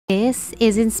This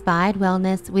is Inspired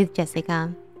Wellness with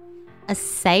Jessica, a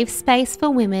safe space for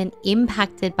women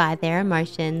impacted by their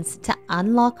emotions to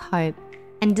unlock hope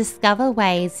and discover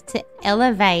ways to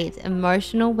elevate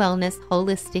emotional wellness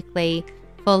holistically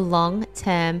for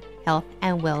long-term health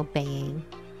and well-being.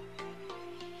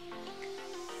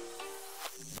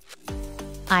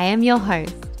 I am your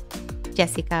host,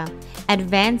 Jessica,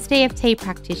 advanced EFT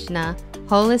practitioner,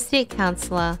 holistic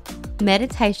counselor,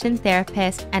 meditation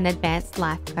therapist, and advanced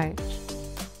life coach.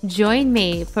 Join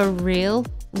me for real,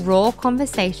 raw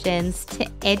conversations to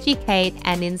educate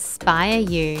and inspire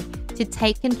you to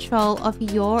take control of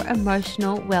your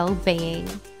emotional well-being.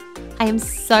 I am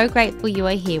so grateful you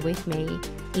are here with me.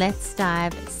 Let's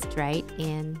dive straight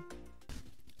in.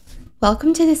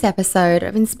 Welcome to this episode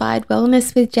of Inspired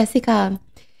Wellness with Jessica.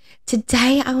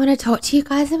 Today, I want to talk to you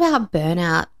guys about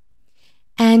burnout.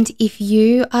 And if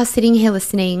you are sitting here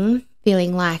listening,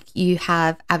 feeling like you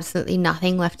have absolutely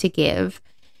nothing left to give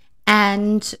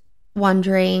and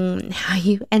wondering how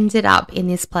you ended up in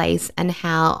this place and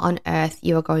how on earth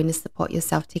you are going to support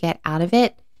yourself to get out of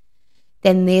it,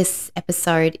 then this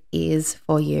episode is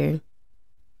for you.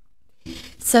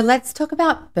 So let's talk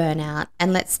about burnout,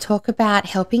 and let's talk about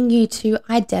helping you to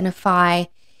identify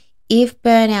if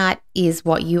burnout is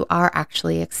what you are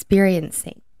actually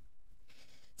experiencing.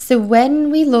 So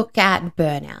when we look at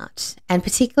burnout, and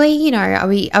particularly, are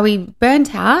we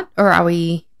burnt out or are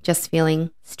we just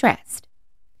feeling stressed?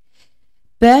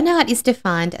 Burnout is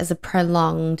defined as a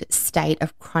prolonged state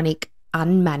of chronic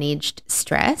unmanaged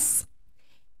stress,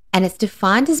 and it's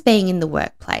defined as being in the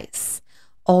workplace.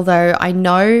 Although I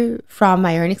know from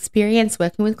my own experience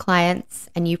working with clients,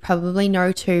 and you probably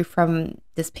know too from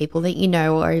just people that you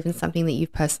know or even something that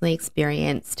you've personally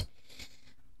experienced,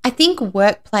 I think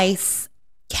workplace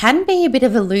can be a bit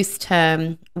of a loose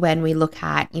term when we look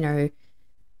at,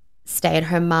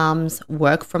 stay-at-home mums,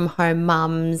 work-from-home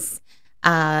mums,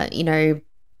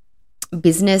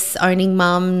 business owning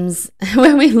mums,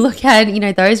 when we look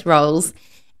at, those roles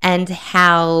and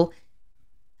how,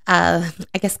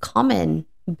 common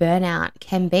burnout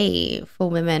can be for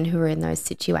women who are in those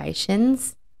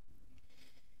situations.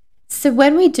 So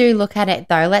when we do look at it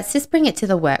though, let's just bring it to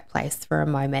the workplace for a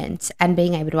moment and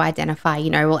being able to identify,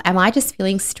 am I just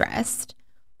feeling stressed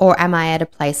or am I at a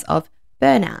place of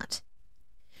burnout?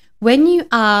 When you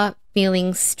are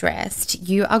feeling stressed,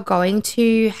 you are going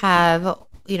to have,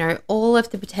 all of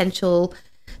the potential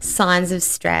signs of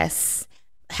stress,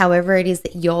 however it is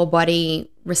that your body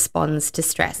responds to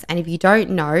stress. And if you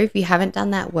don't know, if you haven't done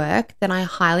that work, then I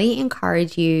highly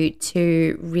encourage you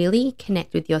to really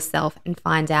connect with yourself and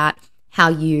find out how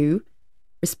you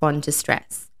respond to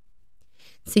stress.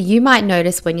 So you might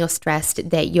notice when you're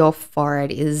stressed that your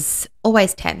forehead is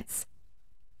always tense,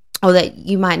 or that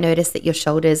you might notice that your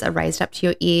shoulders are raised up to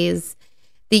your ears,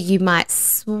 that you might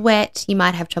sweat, you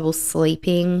might have trouble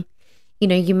sleeping,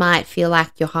 you might feel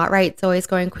like your heart rate's always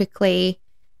going quickly.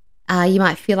 You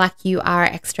might feel like you are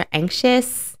extra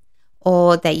anxious,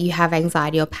 or that you have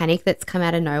anxiety or panic that's come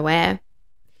out of nowhere.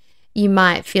 You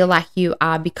might feel like you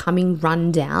are becoming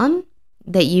run down,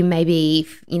 that you may be,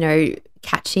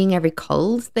 catching every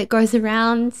cold that goes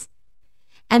around.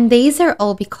 And these are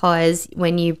all because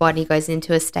when your body goes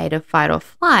into a state of fight or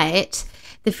flight,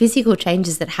 the physical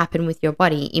changes that happen with your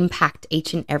body impact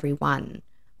each and every one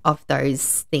of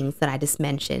those things that I just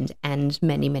mentioned and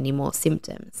many, many more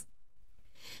symptoms.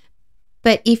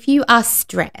 But if you are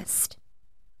stressed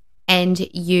and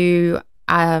you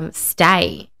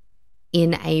stay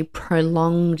in a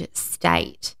prolonged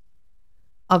state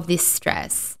of this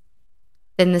stress,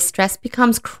 then the stress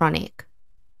becomes chronic.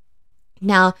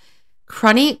 Now,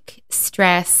 chronic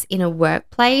stress in a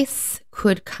workplace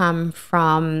could come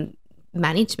from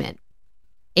management.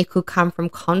 It could come from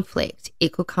conflict.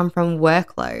 It could come from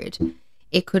workload.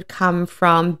 It could come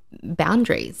from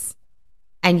boundaries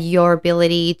and your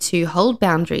ability to hold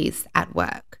boundaries at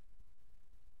work.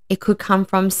 It could come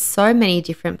from so many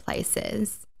different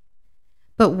places.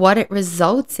 But what it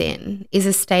results in is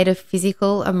a state of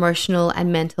physical, emotional,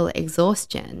 and mental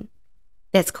exhaustion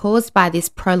that's caused by this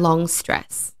prolonged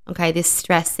stress, okay? This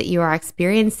stress that you are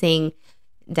experiencing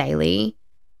daily,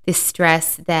 this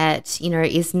stress that,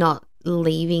 is not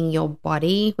leaving your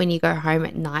body when you go home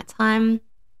at nighttime,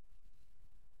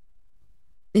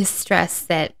 this stress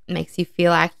that makes you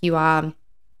feel like you are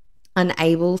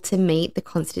unable to meet the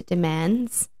constant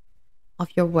demands of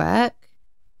your work,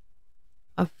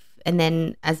 and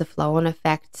then as a flow-on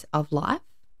effect of life.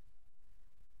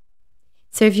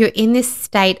 So if you're in this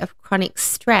state of chronic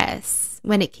stress,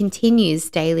 when it continues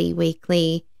daily,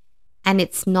 weekly, and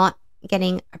it's not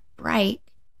getting a break,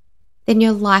 then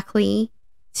you're likely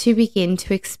to begin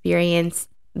to experience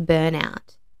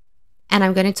burnout. And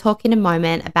I'm going to talk in a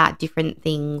moment about different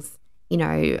things,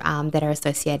 that are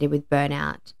associated with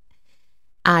burnout,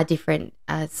 different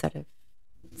sort of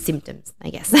symptoms, I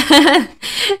guess.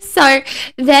 So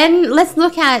then let's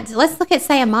look at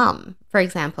say a mum, for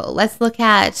example. Let's look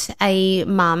at a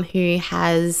mum who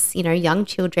has, young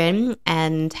children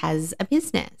and has a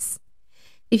business.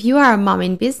 If you are a mum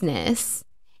in business,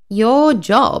 your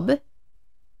job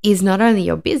is not only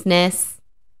your business,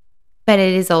 but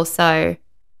it is also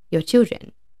your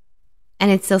children. And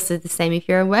it's also the same if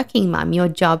you're a working mum. Your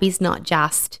job is not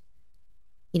just,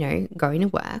 going to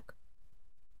work,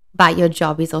 but your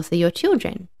job is also your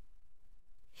children.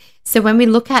 So when we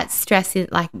look at stress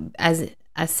as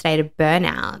a state of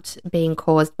burnout being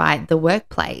caused by the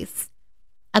workplace,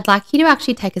 I'd like you to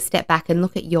actually take a step back and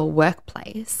look at your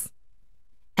workplace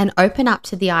and open up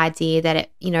to the idea that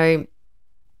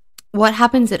what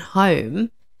happens at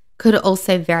home could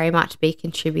also very much be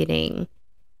contributing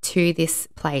to this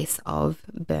place of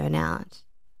burnout.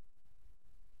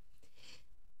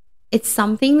 It's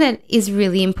something that is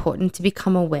really important to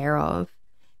become aware of,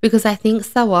 because I think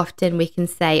so often we can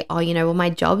say, well, my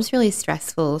job's really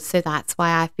stressful, so that's why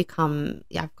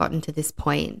I've gotten to this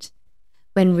point.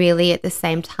 When really at the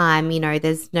same time,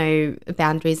 there's no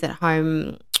boundaries at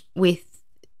home with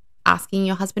asking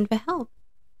your husband for help.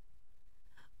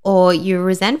 Or you're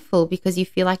resentful because you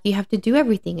feel like you have to do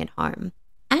everything at home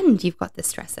and you've got the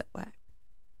stress at work.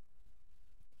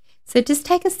 So just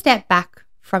take a step back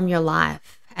from your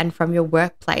life and from your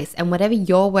workplace, and whatever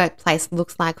your workplace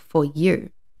looks like for you.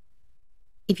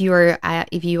 If you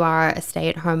are a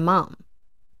stay-at-home mom,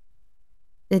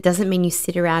 it doesn't mean you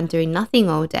sit around doing nothing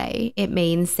all day. It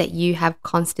means that you have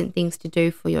constant things to do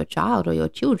for your child or your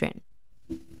children.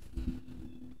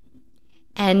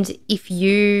 And if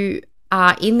you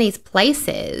are in these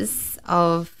places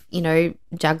of,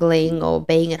 juggling or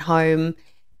being at home,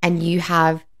 and you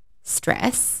have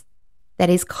stress that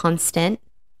is constant,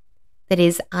 that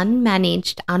is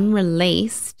unmanaged,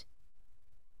 unreleased,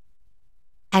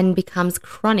 and becomes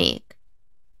chronic,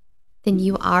 then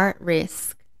you are at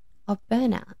risk of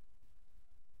burnout.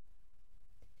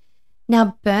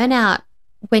 Now, burnout,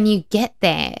 when you get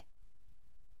there,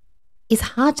 is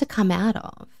hard to come out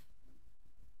of.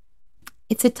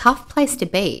 It's a tough place to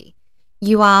be.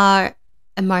 You are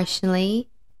emotionally,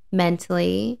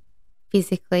 mentally,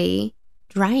 physically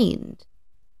drained.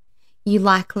 You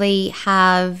likely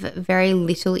have very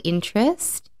little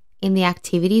interest in the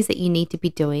activities that you need to be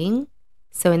doing.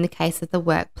 So in the case of the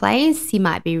workplace, you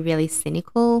might be really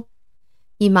cynical.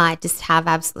 You might just have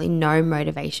absolutely no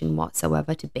motivation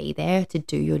whatsoever to be there, to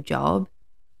do your job.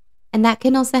 And that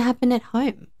can also happen at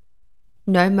home.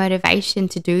 No motivation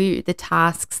to do the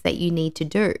tasks that you need to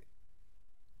do.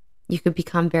 You could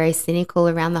become very cynical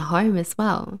around the home as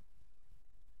well.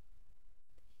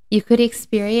 You could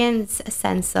experience a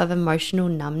sense of emotional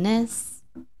numbness.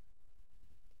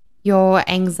 Your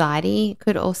anxiety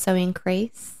could also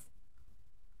increase.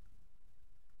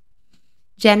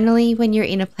 Generally, when you're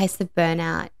in a place of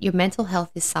burnout, your mental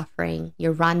health is suffering,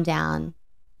 you're run down,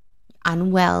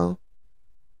 unwell,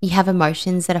 you have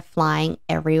emotions that are flying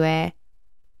everywhere.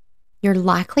 You're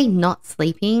likely not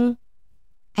sleeping,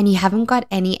 and you haven't got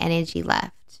any energy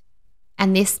left.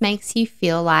 And this makes you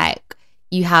feel like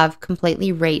you have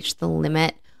completely reached the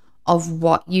limit of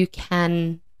what you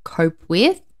can cope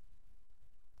with.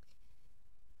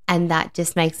 And that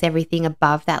just makes everything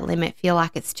above that limit feel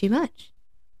like it's too much.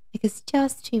 Like it's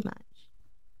just too much.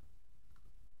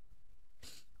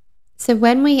 So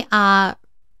when we are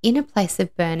in a place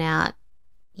of burnout,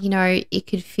 it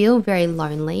could feel very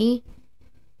lonely,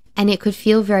 and it could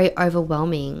feel very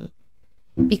overwhelming,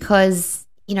 because,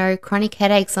 chronic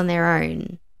headaches on their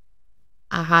own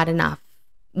are hard enough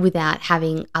without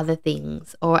having other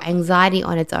things, or anxiety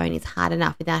on its own is hard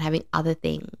enough without having other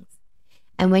things.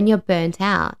 And when you're burnt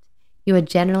out, you are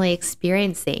generally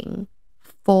experiencing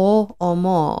 4 or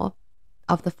more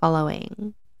of the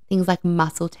following. Things like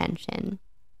muscle tension,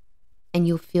 and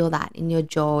you'll feel that in your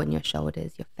jaw and your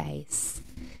shoulders, your face,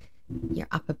 your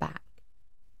upper back.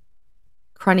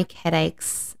 Chronic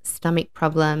headaches, stomach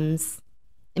problems,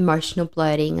 emotional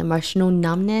bloating, emotional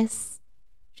numbness,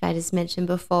 which I just mentioned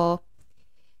before,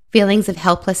 feelings of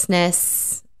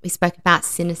helplessness. We spoke about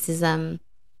cynicism,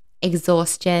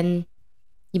 exhaustion.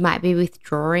 You might be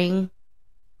withdrawing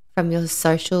from your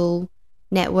social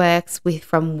networks,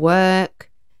 from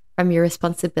work, from your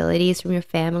responsibilities, from your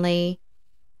family.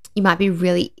 You might be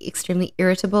really extremely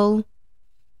irritable.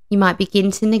 You might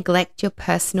begin to neglect your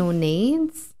personal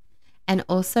needs, and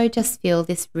also just feel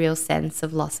this real sense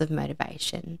of loss of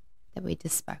motivation that we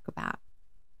just spoke about.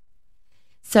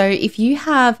 So if you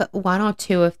have one or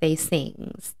two of these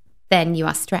things, then you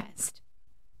are stressed.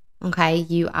 Okay,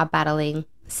 you are battling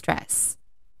stress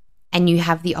and you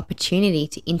have the opportunity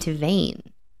to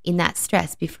intervene in that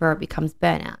stress before it becomes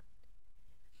burnout.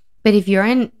 But if you're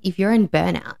in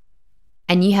burnout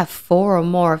and you have four or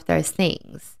more of those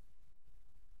things,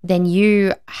 then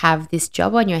you have this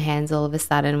job on your hands all of a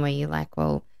sudden where you're like,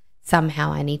 well,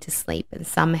 somehow I need to sleep and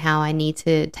somehow I need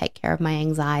to take care of my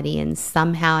anxiety and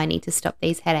somehow I need to stop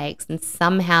these headaches and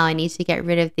somehow I need to get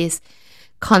rid of this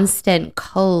constant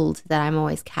cold that I'm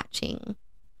always catching.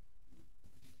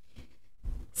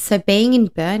 So being in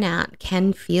burnout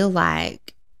can feel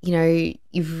like,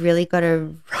 you've really got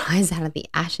to rise out of the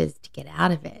ashes to get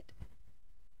out of it.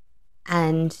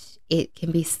 And it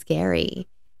can be scary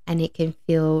and it can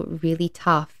feel really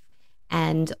tough.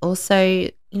 And also,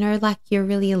 like you're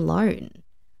really alone.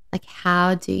 Like,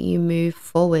 how do you move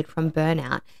forward from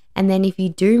burnout? And then if you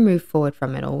do move forward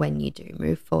from it, or when you do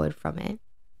move forward from it,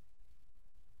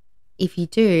 if you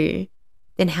do,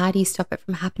 then how do you stop it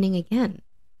from happening again?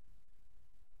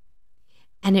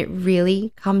 And it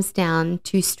really comes down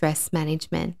to stress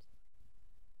management.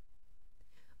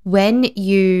 When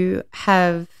you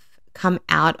have come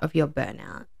out of your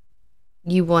burnout,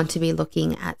 you want to be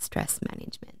looking at stress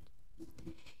management.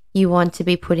 You want to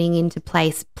be putting into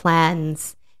place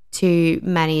plans to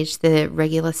manage the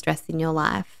regular stress in your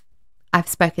life. I've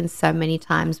spoken so many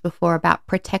times before about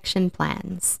protection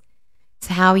plans.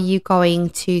 So how are you going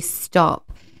to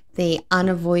stop the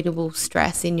unavoidable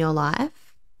stress in your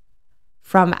life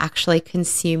from actually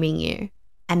consuming you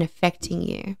and affecting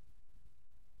you?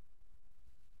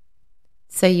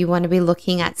 So you want to be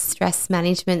looking at stress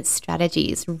management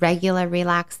strategies, regular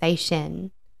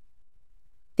relaxation,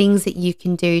 things that you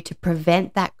can do to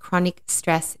prevent that chronic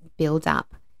stress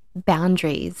buildup.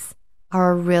 Boundaries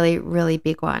are a really, really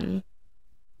big one.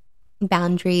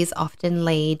 Boundaries often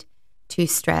lead to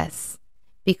stress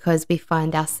because we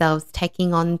find ourselves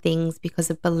taking on things because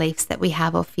of beliefs that we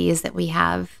have or fears that we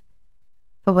have.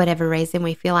 For whatever reason,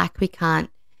 we feel like we can't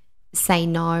say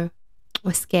no.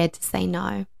 We're scared to say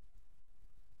no.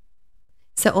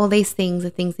 So all these things are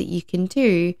things that you can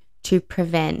do to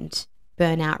prevent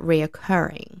burnout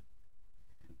reoccurring.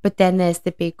 But then there's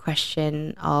the big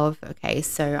question of, okay,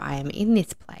 so I am in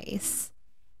this place.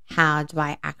 How do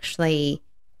I actually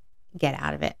get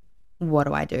out of it? What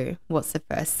do I do? What's the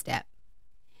first step?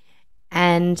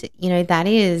 And, that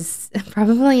is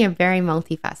probably a very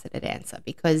multifaceted answer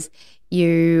because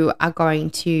you are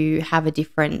going to have a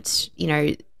different,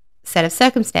 set of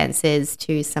circumstances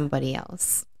to somebody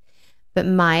else. But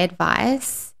my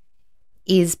advice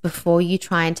is before you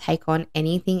try and take on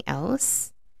anything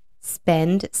else,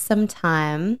 spend some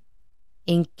time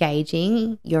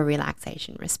engaging your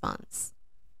relaxation response.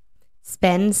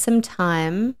 Spend some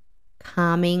time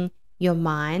calming your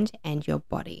mind and your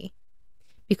body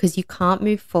because you can't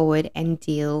move forward and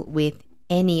deal with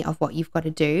any of what you've got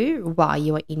to do while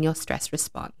you are in your stress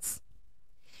response.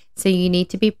 So you need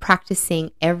to be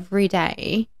practicing every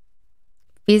day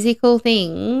physical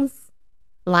things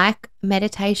like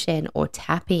meditation or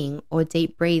tapping or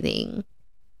deep breathing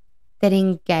that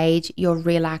engage your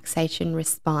relaxation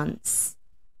response.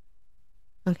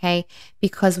 Okay?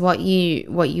 Because what you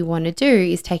want to do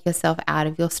is take yourself out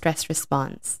of your stress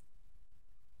response.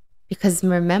 Because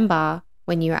remember,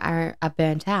 when you are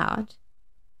burnt out,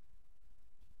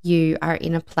 you are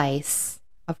in a place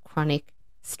of chronic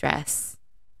stress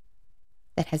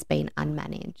that has been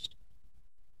unmanaged.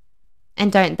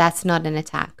 And that's not an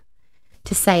attack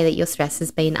to say that your stress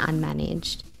has been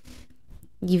unmanaged.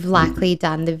 You've likely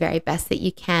done the very best that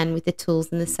you can with the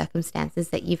tools and the circumstances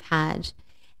that you've had.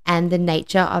 And the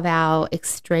nature of our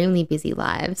extremely busy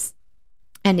lives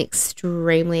and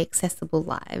extremely accessible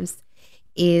lives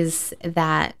is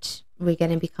that we're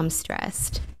going to become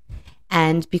stressed.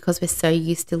 And because we're so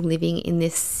used to living in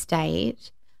this state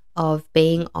of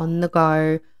being on the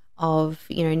go, of,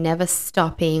 never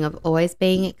stopping, of always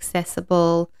being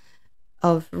accessible,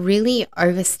 of really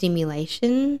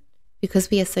overstimulation, because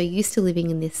we are so used to living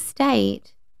in this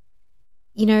state,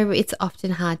 it's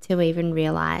often hard to even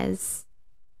realize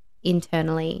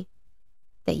internally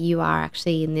that you are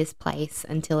actually in this place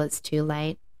until it's too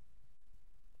late.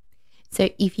 So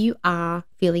if you are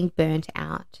feeling burnt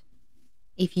out,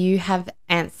 if you have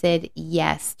answered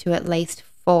yes to at least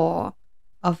 4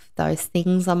 of those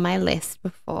things on my list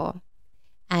before,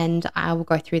 and I will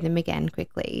go through them again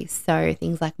quickly. So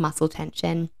things like muscle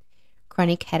tension,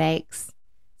 chronic headaches,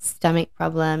 stomach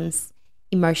problems,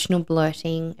 emotional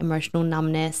bloating, emotional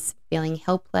numbness, feeling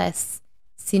helpless,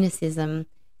 cynicism,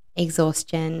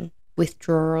 exhaustion,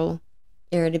 withdrawal,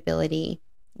 irritability,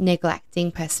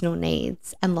 neglecting personal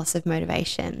needs, and loss of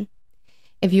motivation.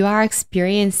 If you are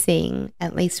experiencing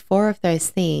at least 4 of those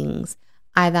things,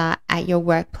 either at your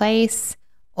workplace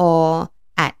or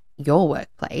at your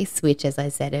workplace, which, as I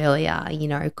said earlier,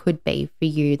 could be for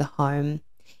you the home,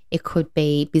 it could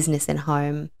be business and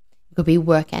home, it could be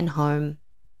work and home,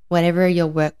 whatever your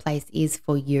workplace is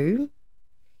for you.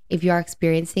 If you are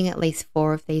experiencing at least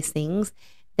 4 of these things,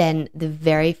 then the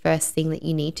very first thing that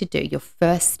you need to do, your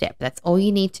first step, that's all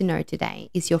you need to know today,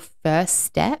 is your first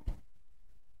step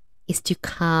is to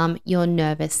calm your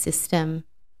nervous system,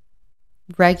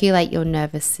 regulate your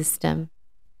nervous system,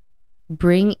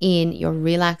 bring in your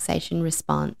relaxation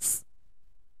response,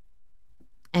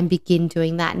 and begin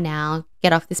doing that now.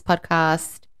 Get off this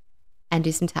podcast and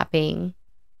do some tapping.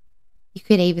 You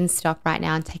could even stop right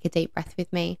now and take a deep breath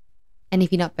with me. And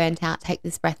if you're not burnt out, take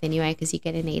this breath anyway, because you're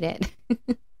going to need it.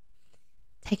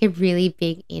 Take a really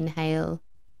big inhale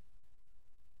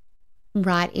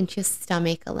right into your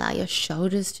stomach. Allow your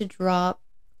shoulders to drop.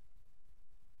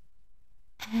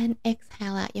 And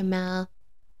exhale out your mouth.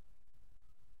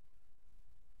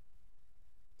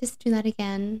 Just do that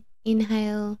again.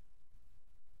 Inhale.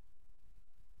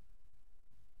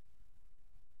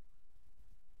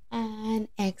 And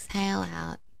exhale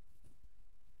out.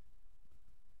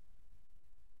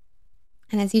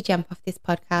 And as you jump off this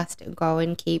podcast, go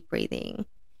and keep breathing.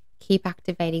 Keep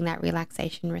activating that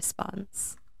relaxation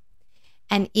response.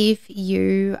 And if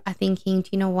you are thinking, do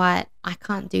you know what? I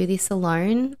can't do this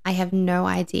alone. I have no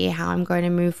idea how I'm going to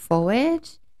move forward.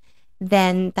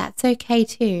 Then that's okay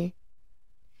too.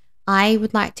 I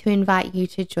would like to invite you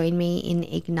to join me in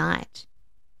Ignite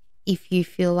if you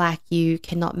feel like you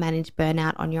cannot manage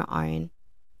burnout on your own.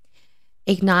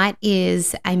 Ignite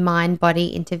is a mind-body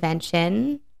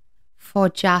intervention for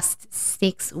just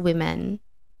 6 women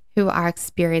who are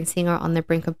experiencing or on the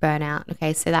brink of burnout.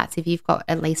 Okay, so that's if you've got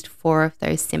at least 4 of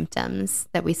those symptoms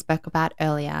that we spoke about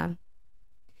earlier.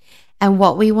 And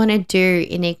what we want to do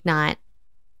in Ignite,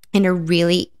 in a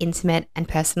really intimate and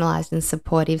personalized and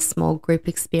supportive small group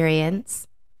experience,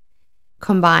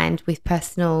 combined with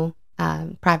personal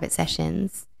private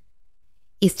sessions,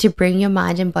 is to bring your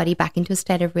mind and body back into a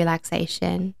state of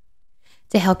relaxation,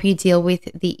 to help you deal with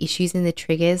the issues and the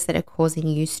triggers that are causing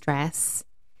you stress,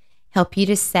 help you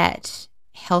to set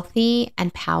healthy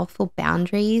and powerful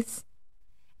boundaries,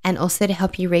 and also to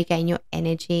help you regain your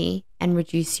energy and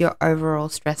reduce your overall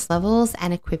stress levels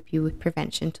and equip you with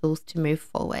prevention tools to move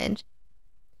forward.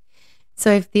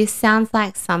 So if this sounds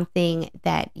like something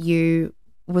that you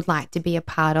would like to be a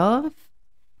part of,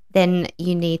 then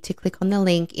you need to click on the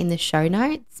link in the show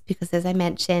notes, because as I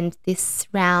mentioned, this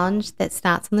round that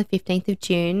starts on the 15th of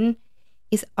June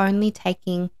is only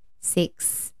taking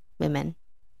 6 women.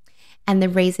 And the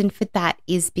reason for that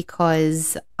is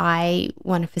because I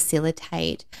want to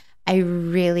facilitate a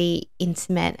really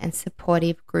intimate and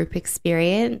supportive group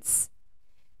experience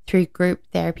through group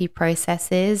therapy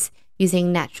processes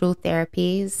using natural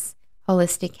therapies,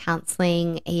 holistic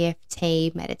counseling,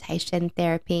 EFT, meditation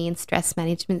therapy, and stress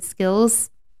management skills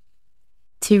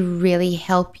to really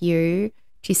help you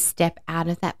to step out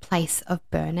of that place of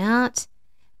burnout,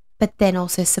 but then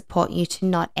also support you to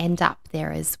not end up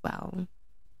there as well.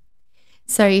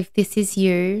 So if this is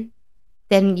you,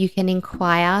 then you can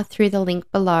inquire through the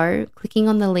link below. Clicking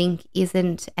on the link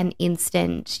isn't an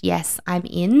instant, yes, I'm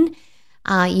in.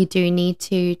 You do need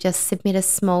to just submit a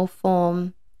small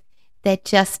form that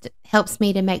just helps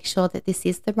me to make sure that this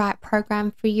is the right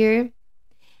program for you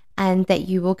and that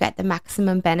you will get the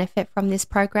maximum benefit from this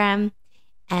program.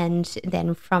 And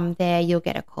then from there, you'll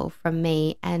get a call from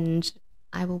me and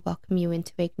I will welcome you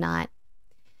into Ignite.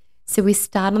 So we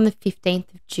start on the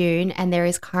 15th of June and there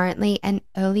is currently an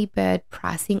early bird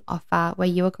pricing offer where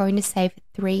you are going to save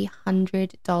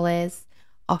 $300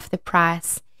 off the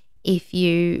price if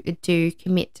you do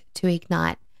commit to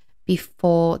Ignite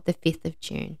before the 5th of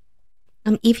June.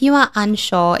 And if you are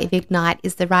unsure if Ignite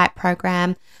is the right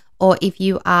program, or if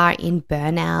you are in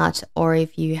burnout, or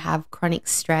if you have chronic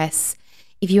stress,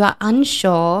 if you are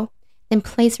unsure, then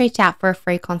please reach out for a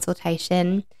free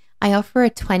consultation. I offer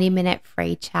a 20-minute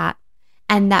free chat,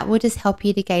 and that will just help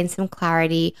you to gain some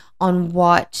clarity on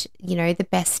what, the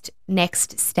best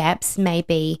next steps may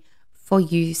be for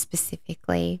you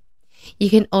specifically. You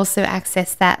can also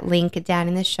access that link down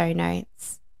in the show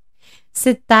notes.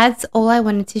 So that's all I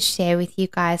wanted to share with you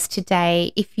guys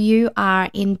today. If you are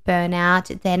in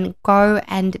burnout, then go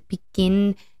and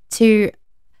begin to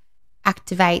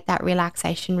activate that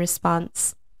relaxation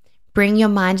response. Bring your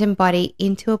mind and body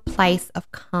into a place of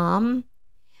calm.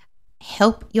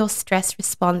 Help your stress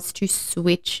response to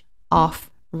switch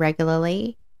off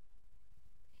regularly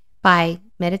by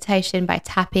meditation, by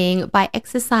tapping, by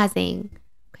exercising.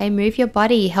 Okay, move your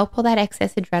body, help all that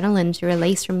excess adrenaline to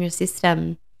release from your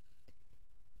system.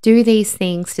 Do these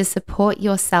things to support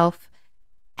yourself,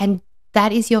 and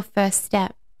that is your first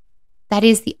step. That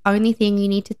is the only thing you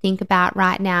need to think about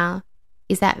right now,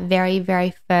 is that very,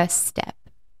 very first step.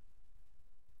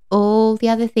 All the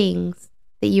other things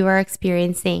that you are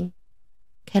experiencing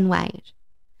can wait,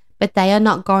 but they are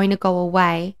not going to go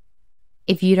away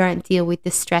if you don't deal with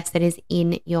the stress that is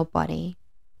in your body.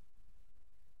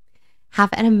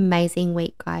 Have an amazing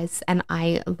week, guys, and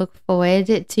I look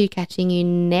forward to catching you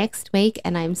next week.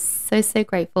 And I'm so, so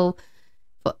grateful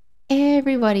for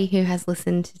everybody who has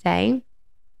listened today.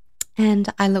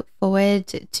 And I look forward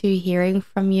to hearing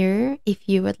from you if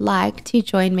you would like to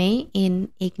join me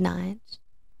in Ignite.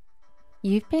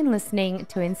 You've been listening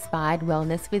to Inspired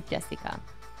Wellness with Jessica.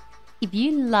 If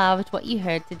you loved what you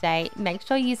heard today, make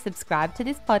sure you subscribe to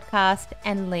this podcast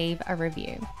and leave a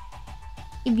review.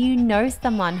 If you know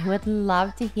someone who would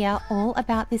love to hear all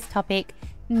about this topic,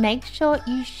 make sure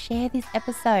you share this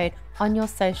episode on your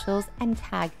socials and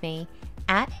tag me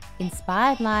at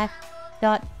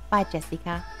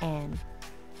inspiredlife.byjessicaann.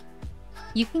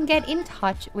 You can get in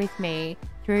touch with me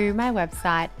through my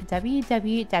website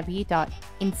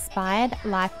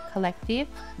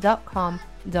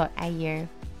www.inspiredlifecollective.com.au.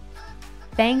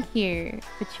 Thank you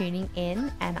for tuning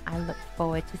in, and I look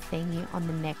forward to seeing you on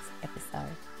the next episode.